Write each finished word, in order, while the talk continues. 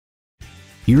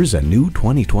Here's a new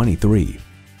 2023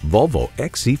 Volvo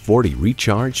XC40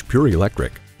 Recharge Pure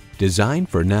Electric. Designed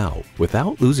for now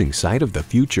without losing sight of the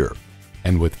future.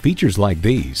 And with features like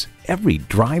these, every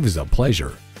drive is a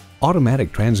pleasure.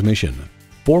 Automatic transmission,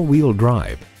 four-wheel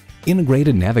drive,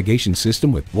 integrated navigation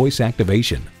system with voice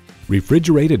activation,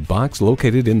 refrigerated box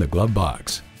located in the glove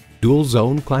box, dual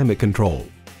zone climate control,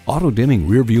 auto-dimming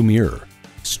rearview mirror,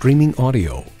 streaming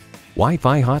audio,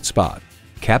 Wi-Fi hotspot,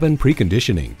 cabin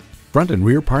preconditioning, front and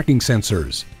rear parking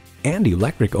sensors, and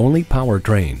electric-only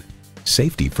powertrain.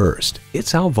 Safety first.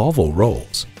 It's how Volvo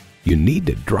rolls. You need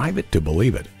to drive it to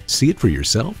believe it. See it for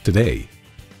yourself today.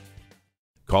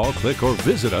 Call, click, or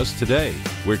visit us today.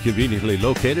 We're conveniently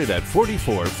located at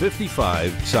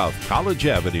 4455 South College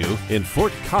Avenue in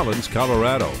Fort Collins,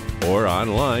 Colorado, or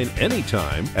online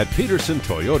anytime at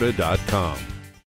pedersentoyota.com.